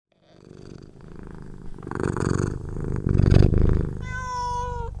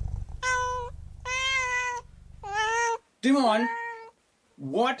Timon,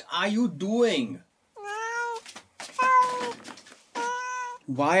 what are you doing?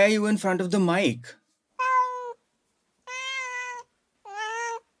 Why are you in front of the mic?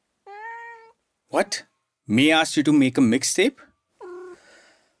 What? May asked you to make a mixtape?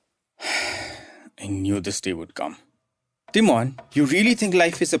 I knew this day would come. Timon, you really think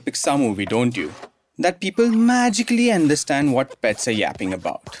life is a Pixar movie, don't you? That people magically understand what pets are yapping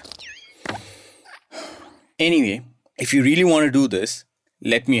about. Anyway, if you really want to do this,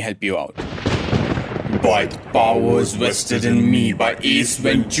 let me help you out. By the powers vested in me by Ace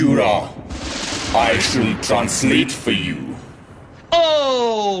Ventura, I shall translate for you.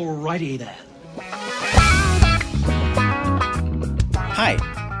 Alrighty then. Hi,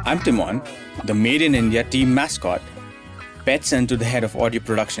 I'm Timon, the Made in India team mascot, pet son to the head of audio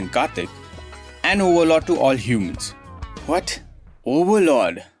production Karthik, and overlord to all humans. What?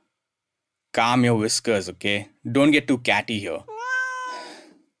 Overlord? Calm your whiskers, okay? Don't get too catty here.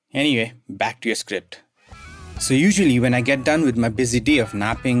 Anyway, back to your script. So usually when I get done with my busy day of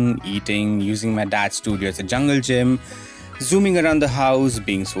napping, eating, using my dad's studio as a jungle gym, zooming around the house,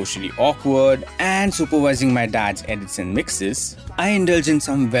 being socially awkward, and supervising my dad's edits and mixes, I indulge in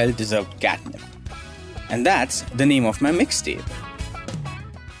some well-deserved catnip. And that's the name of my mixtape.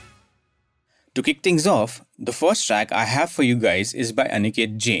 To kick things off, the first track I have for you guys is by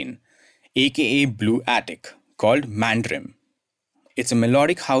Aniket Jain, aka Blue Attic, called Mandrim. It's a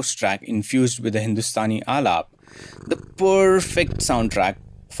melodic house track infused with a Hindustani alap, the perfect soundtrack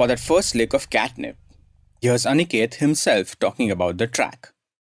for that first lick of catnip. Here's Aniket himself talking about the track.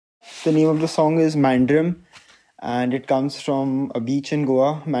 The name of the song is Mandrim, and it comes from a beach in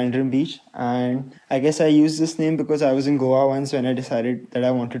Goa, Mandrim Beach. And I guess I used this name because I was in Goa once when I decided that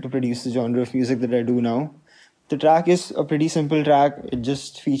I wanted to produce the genre of music that I do now. The track is a pretty simple track. It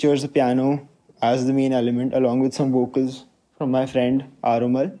just features a piano as the main element along with some vocals from my friend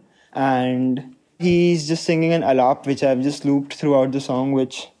Arumal. And he's just singing an alap which I've just looped throughout the song,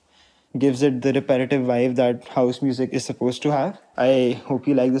 which gives it the repetitive vibe that house music is supposed to have. I hope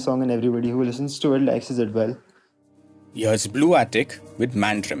you like the song and everybody who listens to it likes it as well. Here's Blue Attic with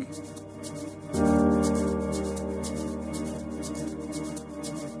Mandrim.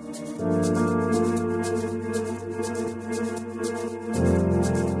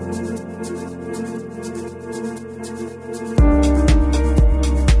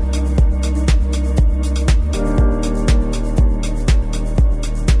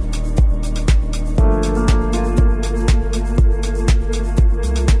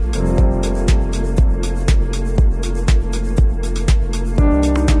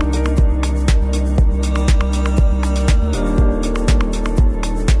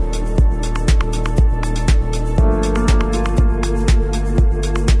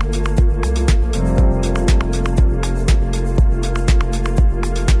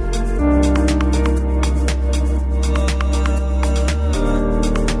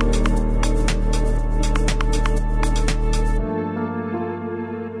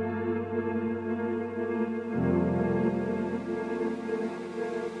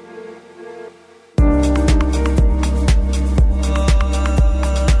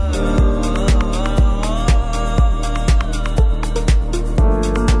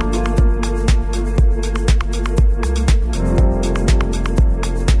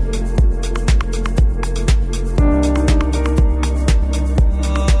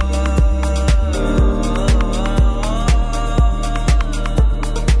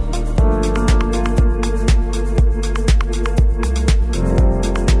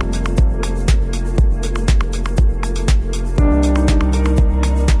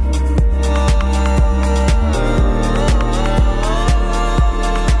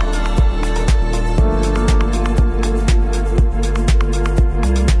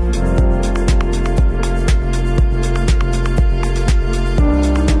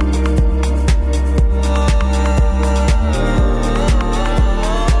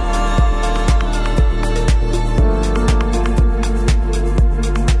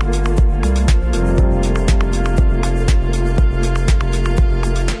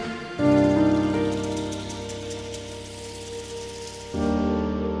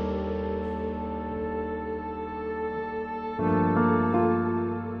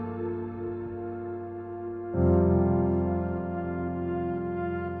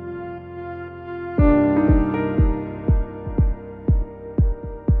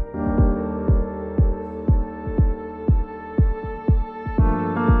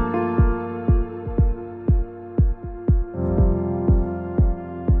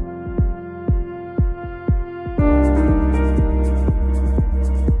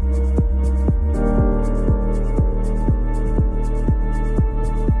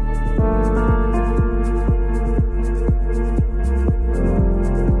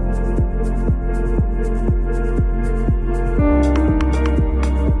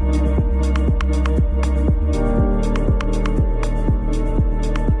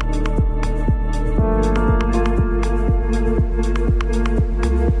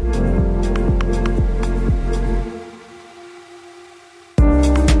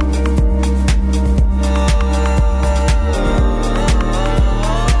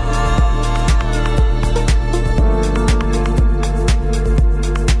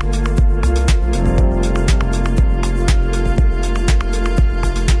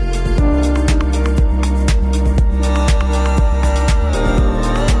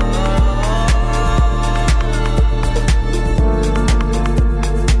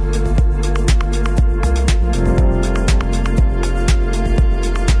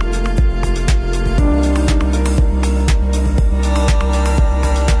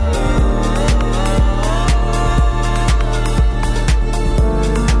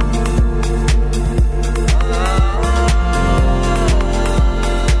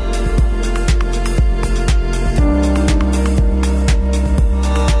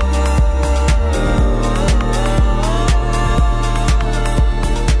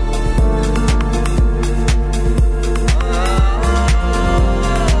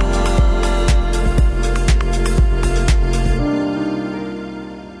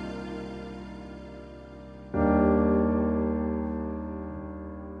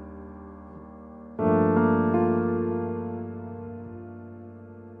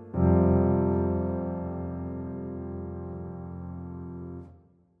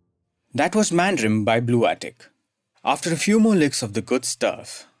 That was Mandarin by Blue Attic. After a few more licks of the good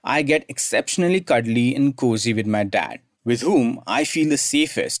stuff, I get exceptionally cuddly and cozy with my dad, with whom I feel the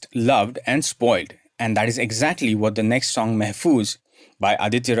safest, loved and spoiled, and that is exactly what the next song Mehfooz by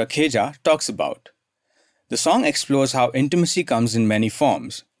Aditya Rakheja talks about. The song explores how intimacy comes in many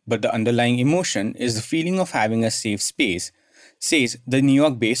forms, but the underlying emotion is the feeling of having a safe space, says the New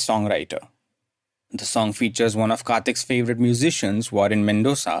York-based songwriter. The song features one of Karthik's favorite musicians, Warren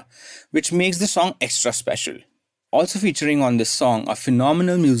Mendoza, which makes the song extra special. Also featuring on this song are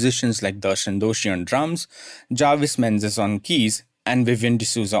phenomenal musicians like Darshan Doshi on drums, Jarvis Menzies on keys, and Vivian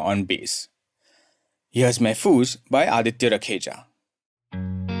D'Souza on bass. Here's Mehfooz by Aditya Rakheja.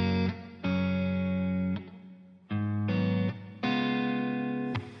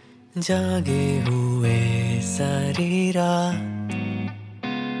 जागे हुए सारी रात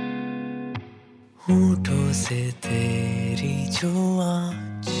होठों से तेरी जो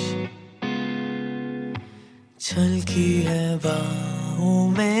आँच छलकी है बाहों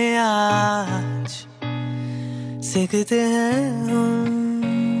में आज सीखते हैं हम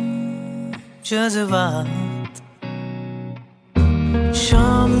जज्बात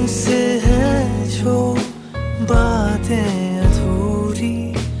शाम से है जो बातें अधूरी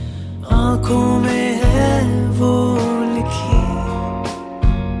आँखों में है वो लिखी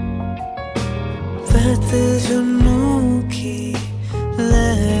बहते जुनून की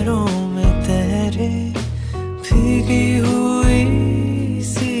लहरों में तेरे भीगी हुई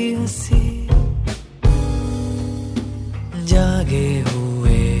सी हंसी जागे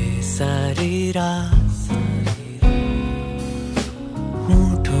हुए सारी रात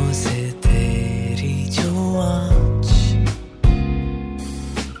होठों से तेरी जो आँच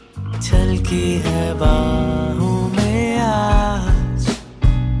छलकी है बाहों में आज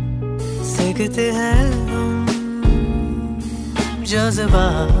सीखते हैं हम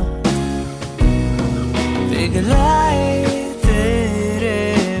जज्बात पिघलाए तेरे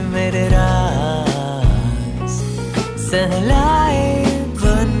मेरे राज सहलाए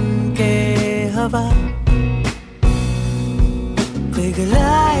बन के हवा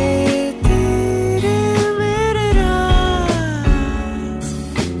पिघलाए तेरे मेरे राज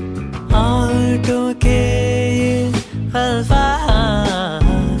आहों के ये अल्फाज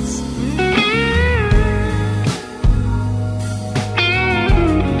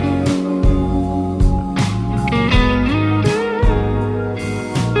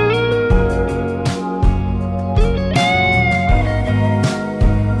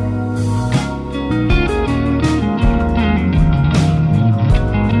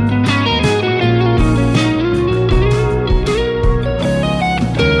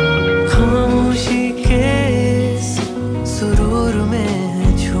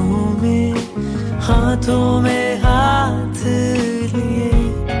हाथों में हाथ लिए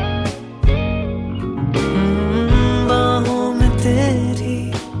बाहों में तेरी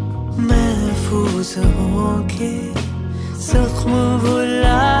महफूज होके जख्म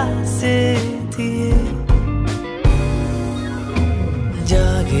भुला से दिए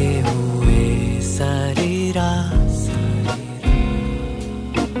जागे हुए सारी रात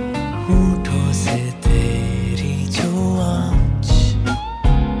होठों से तेरी जो आँच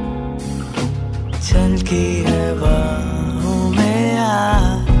छलकी है बाहों में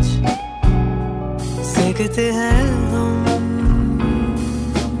आज सीखते हैं हम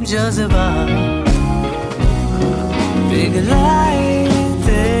जज्बात पिघलाए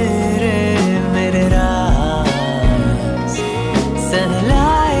तेरे मेरे राज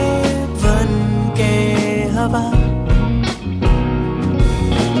सहलाए बन के हवा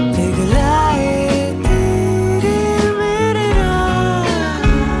पिघलाए तेरे मेरे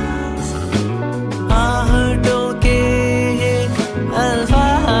राज आहटों के ये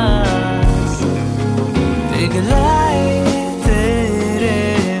अल्फाज पिघलाए तेरे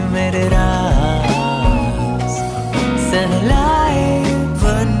मेरे राज सहलाए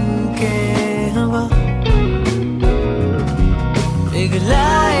बन के हवा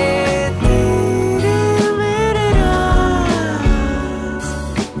पिघलाए तेरे मेरे राज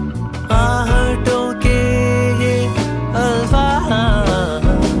आहटों के ये अल्फाज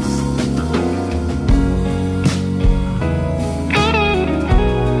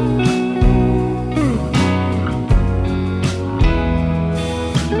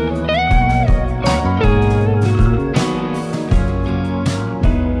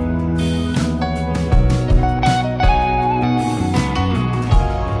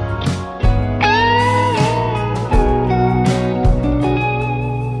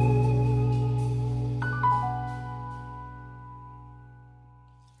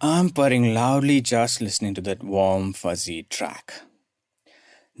I'm purring loudly just listening to that warm, fuzzy track.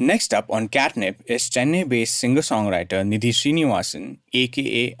 Next up on Catnip is Chennai-based singer-songwriter Nidhi Srinivasan,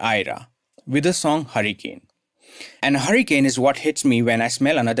 aka Ira, with the song Hurricane. And hurricane is what hits me when I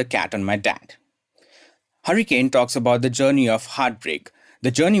smell another cat on my dad. Hurricane talks about the journey of heartbreak,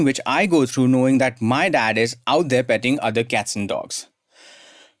 the journey which I go through knowing that my dad is out there petting other cats and dogs.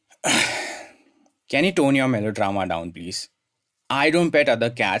 Can you tone your melodrama down, please? I don't pet other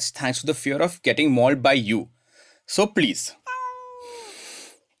cats thanks to the fear of getting mauled by you. So please.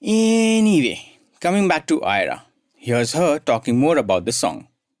 Anyway, coming back to Ira. Here's her talking more about the song.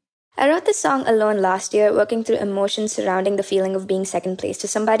 I wrote this song alone last year, working through emotions surrounding the feeling of being second place to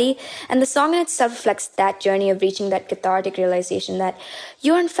somebody, and the song in itself reflects that journey of reaching that cathartic realization that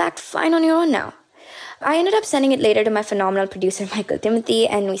you're in fact fine on your own now. I ended up sending it later to my phenomenal producer Michael Timothy,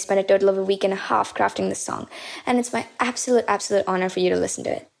 and we spent a total of a week and a half crafting this song, and it's my absolute honor for you to listen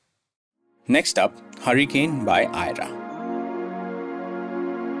to it. Next up, Hurricane by Ira.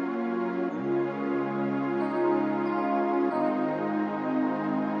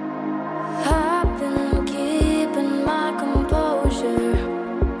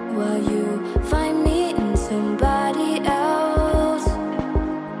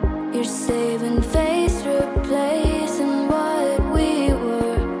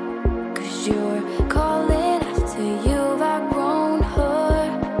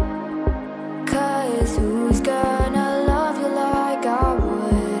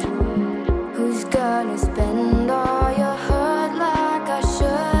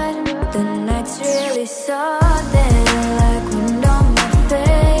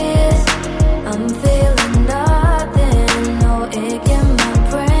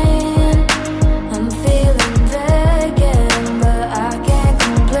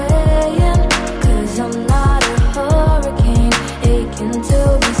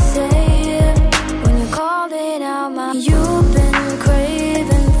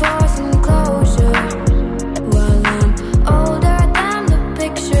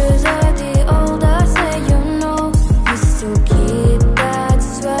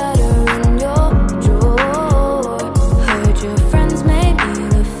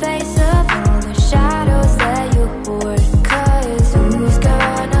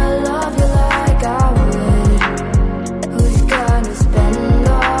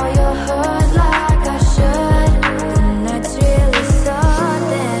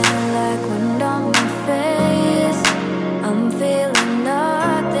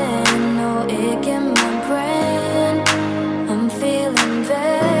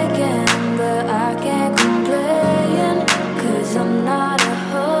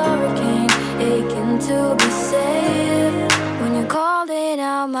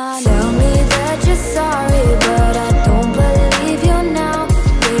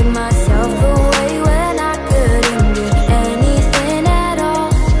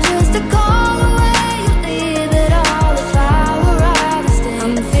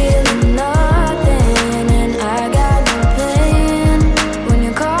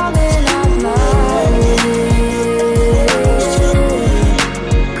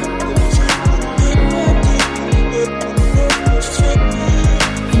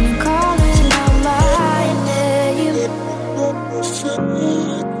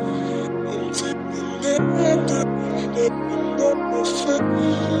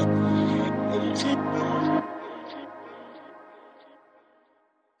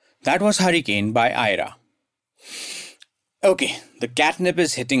 That was Hurricane by Ira. Okay, the catnip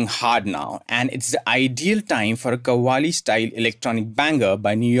is hitting hard now, and it's the ideal time for a Qawwali-style electronic banger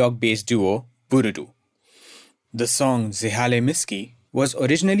by New York-based duo Burudu. The song Zehale Miski was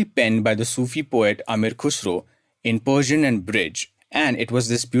originally penned by the Sufi poet Amir Khusro in Persian and Bridge, and it was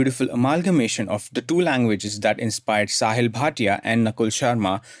this beautiful amalgamation of the two languages that inspired Sahil Bhatia and Nakul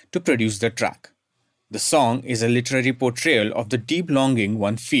Sharma to produce the track. The song is a literary portrayal of the deep longing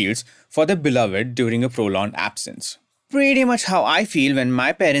one feels for the beloved during a prolonged absence. Pretty much how I feel when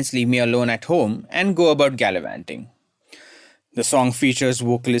my parents leave me alone at home and go about gallivanting. The song features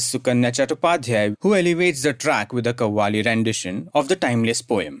vocalist Sukanya Chattopadhyay, who elevates the track with a Qawwali rendition of the timeless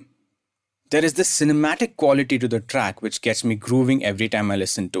poem. There is this cinematic quality to the track which gets me grooving every time I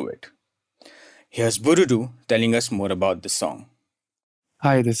listen to it. Here's Burudu telling us more about the song.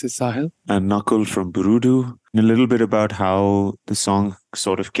 Hi, this is Sahil. I'm Nakul from Burudu. And a little bit about how the song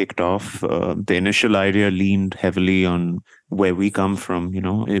sort of kicked off. The initial idea leaned heavily on where we come from. You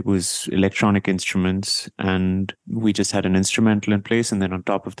know, it was electronic instruments, and we just had an instrumental in place. And then on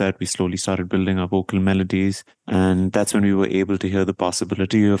top of that, we slowly started building our vocal melodies. And that's when we were able to hear the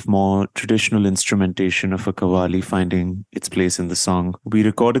possibility of more traditional instrumentation of a Qawwali finding its place in the song. We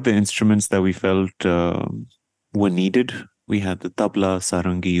recorded the instruments that we felt were needed We had the tabla,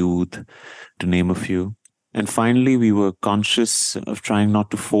 sarangi oud, to name a few. And finally, we were conscious of trying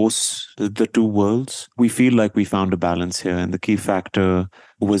not to force the two worlds. We feel like we found a balance here, and the key factor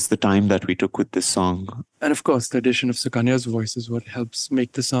was the time that we took with this song. And of course, the addition of Sukanya's voice is what helps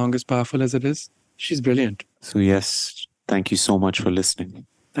make the song as powerful as it is. She's brilliant. So yes, thank you so much for listening.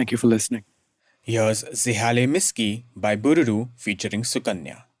 Thank you for listening. Here's Zihale Miski by Bururu featuring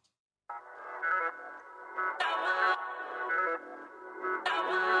Sukanya.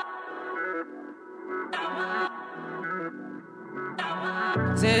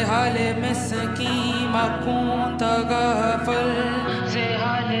 زهال مسكين ما كنت غافل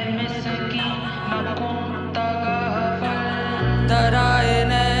زهال مسكين ما كنت غافل ترى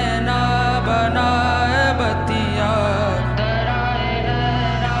نैना बनाए बतिया तराए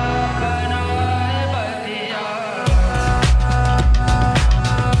नैना बनाए बतिया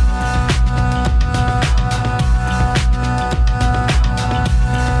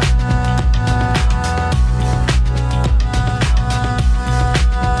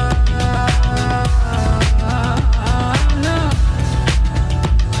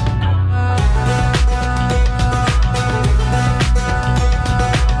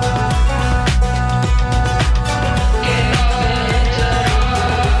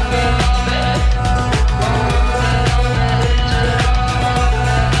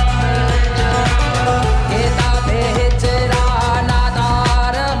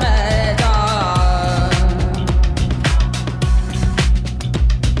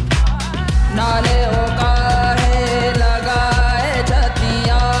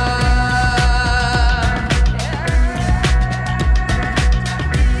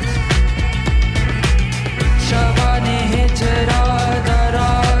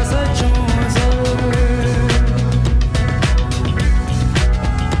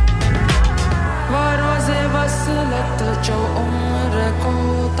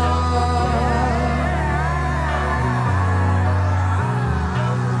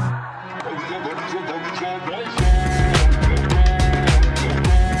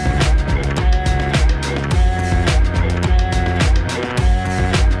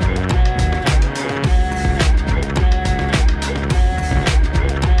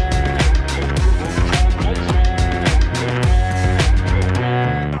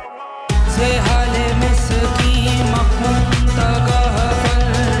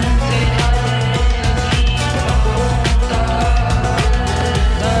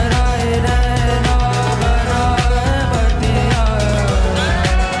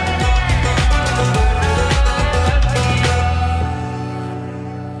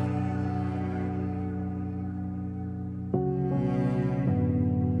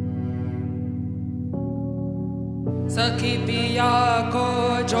सखी पिया को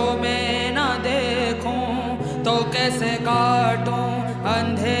जो मैं न देखूं तो कैसे काटूं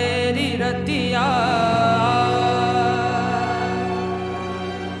अंधेरी रतिया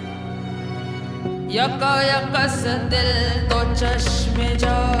यका यकस दिल तो चश्मे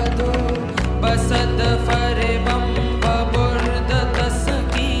जादू बसद फरेबम बबुर्द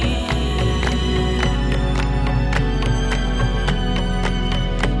तस्की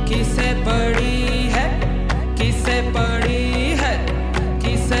किसे पड़ी है किसे पड़ी है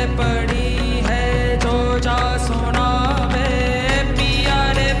किसे पड़ी है जो जा सुना वे पिया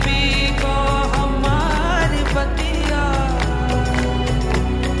रे पी को हमारी पतिया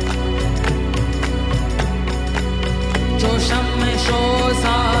जो शम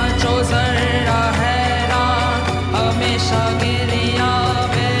शोसा जो जर्रा हैरान हमेशा गिरिया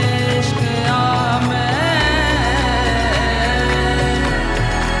बेश्क आमे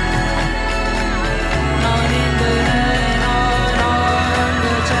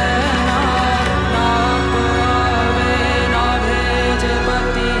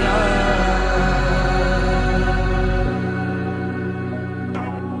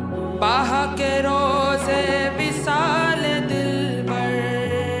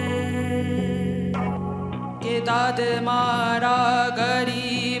दाद मारा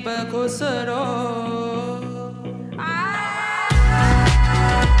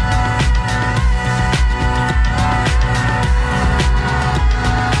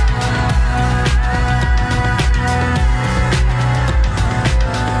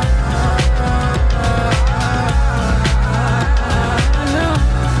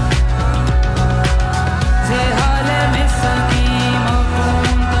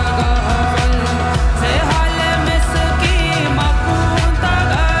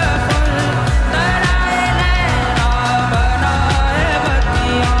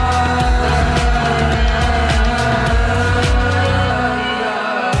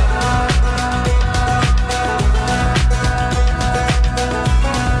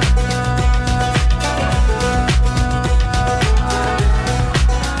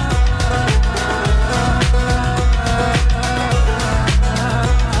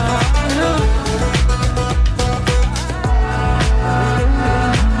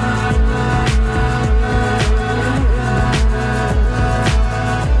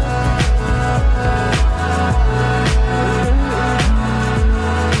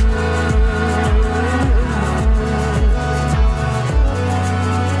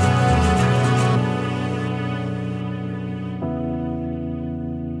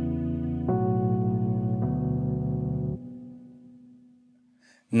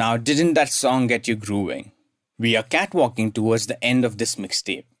Now, didn't that song get you grooving? We are catwalking towards the end of this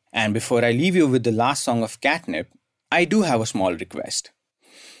mixtape. And before I leave you with the last song of Catnip, I do have a small request.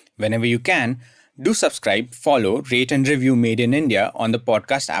 Whenever you can, do subscribe, follow, rate and review Made in India on the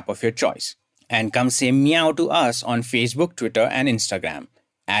podcast app of your choice. And come say meow to us on Facebook, Twitter and Instagram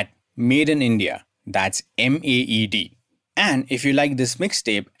at Made in India. That's MAED. And if you like this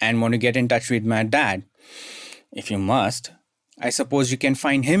mixtape and want to get in touch with my dad, if you must, I suppose you can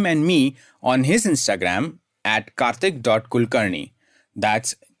find him and me on his Instagram at kartik.kulkarni.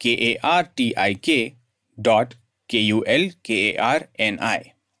 That's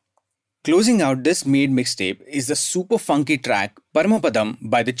KARTIK.KULKARNI. Closing out this Made mixtape is the super funky track Paramapadam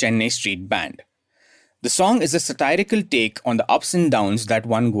by the Chennai Street Band. The song is a satirical take on the ups and downs that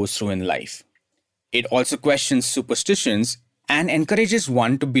one goes through in life. It also questions superstitions and encourages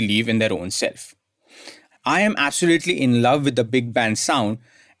one to believe in their own self. I am absolutely in love with the big band sound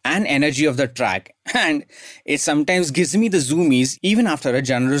and energy of the track, and it sometimes gives me the zoomies even after a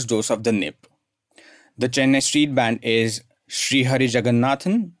generous dose of the nip. The Chennai Street Band is Sri Hari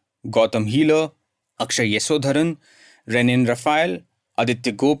Jagannathan, Gautam Healer, Akshay Yesodharan, Renin Raphael,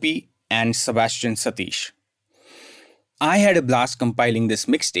 Aditya Gopi, and Sebastian Satish. I had a blast compiling this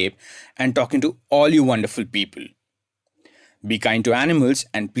mixtape and talking to all you wonderful people. Be kind to animals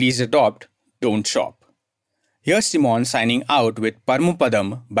and please adopt, don't shop. Here's Timon signing out with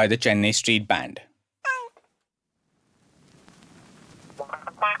Paramapadam by the Chennai Street Band.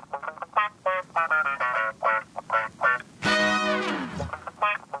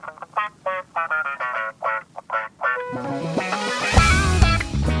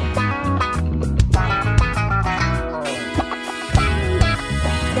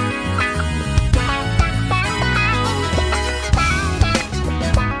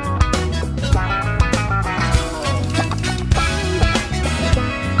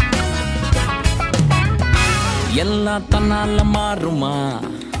 எல்லாம் தன்னால மாறுமா,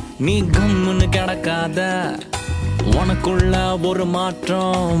 நீ கம்முன்னு கிடக்காத, உனக்குள்ள ஒரு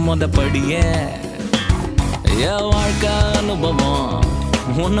மாற்றம் மொதப்படியே. என் வாழ்க்கை அனுபவம்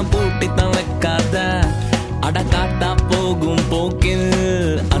உன்னை பூட்டித்தான் வைக்காத, அட காத்தா போகும் போக்கில்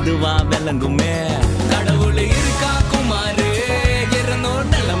அதுவா விளங்குமே. கடவுள் இருக்கா குமாரு, இருந்தோம்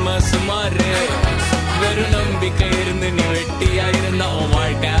நிலைமை சுமாரு, வெறும் நம்பிக்கை இருந்து நீ வெட்டியா இருந்த உன்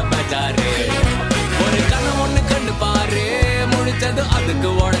வாழ்க்கை பஜாரு. ஒரு கணம் ஒண்ணு கண்டு பாரு, முடிச்சது அதுக்கு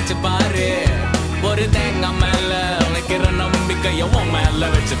உழைச்சு பாரு, ஒரு தேங்காய் மேல உனக்கிற நம்பிக்கைய உன் மேல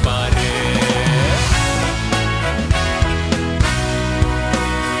வச்சு பாரு.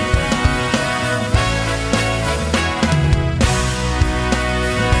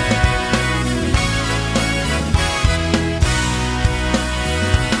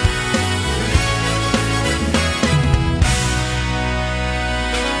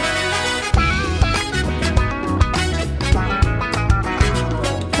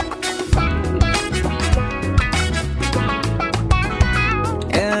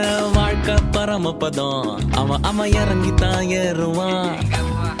 பரமபதம் அவன் இறங்கித்தான் ஏறுவான்,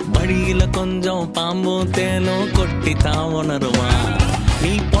 வழியில கொஞ்சம் பாம்பும் தேனும் கொட்டித்தான் உணருவான்.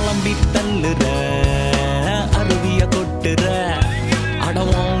 நீ புலம்பி தள்ளுற அருவிய கொட்டுற,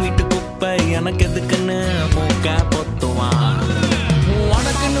 அடவோம் வீட்டு குப்பை எனக்கு எதுக்குன்னு மூக்க பொத்துவான்.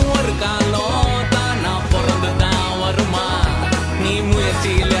 உனக்குன்னு ஒரு காலம் தானா பிறந்துதான் வருமா, நீ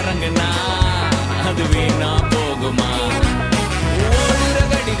முயற்சியில் இறங்குனா அது வீணா போகுமா. ஓடுற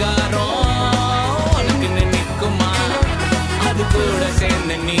கடிகாரம் அது கூட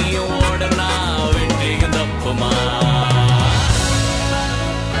சேர்ந்து நீ ஓடனா வெற்றியும் தப்புமா.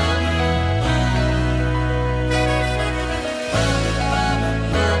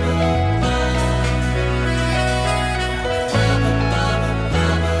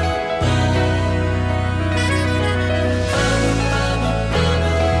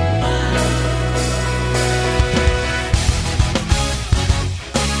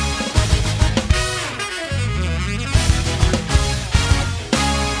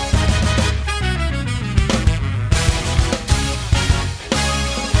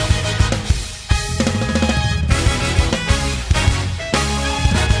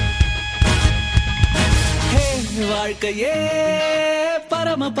 வாழ்க்கையே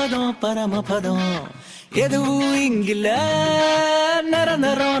பரமபதம் பரமபதம், எதுவும் இங்கில்ல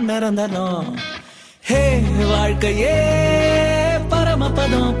நிரந்தரம் நிரந்தரம். ஹே வாழ்க்கையே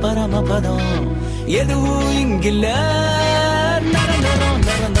பரமபதம் பரமபதம், எதுவும் இங்கில்ல